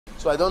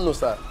So I don't know,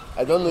 sir.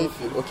 I don't know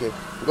if you... Okay.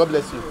 God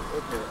bless you.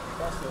 Okay.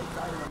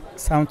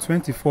 Psalm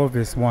 24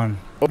 verse 1.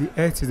 The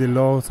earth is the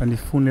Lord's and the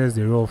fullness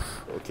thereof.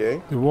 Okay.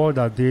 The world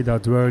are they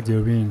that dwell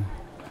therein.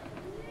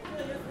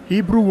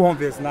 Hebrew 1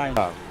 verse 9.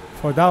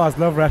 For thou hast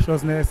loved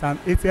righteousness and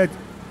hated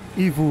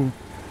evil.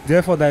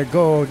 Therefore thy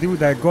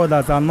God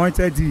has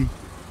anointed thee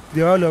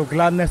the oil of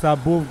gladness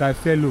above thy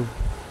fellow.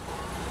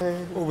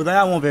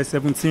 Obadiah 1 verse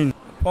 17.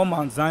 Upon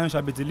Mount Zion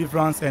shall be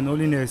deliverance and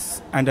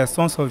holiness, and the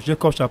sons of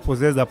Jacob shall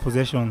possess their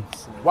possessions.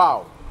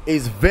 Wow,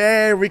 it's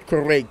very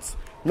correct.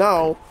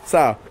 Now,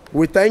 sir,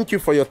 we thank you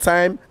for your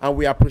time and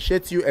we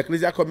appreciate you.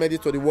 Ekklesia Comedy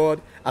to the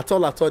world. At all,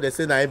 they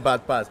say na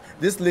bad pass.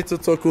 This little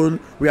token,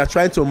 we are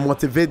trying to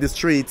motivate the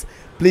street.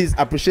 Please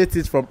appreciate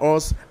it from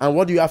us. And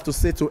what do you have to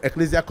say to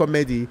Ekklesia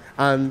Comedy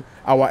and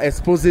our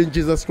exposing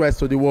Jesus Christ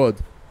to the world?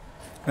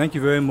 Thank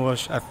you very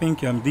much. I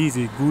think this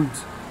is a good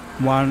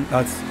one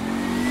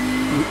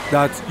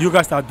that you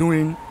guys are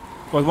doing.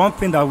 But one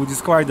thing that we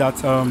discovered that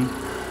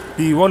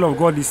the word of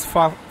God is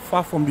far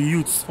from the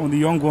youths, from the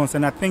young ones,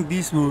 and I think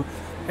this will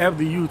help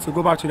the youth to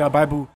go back to their Bible.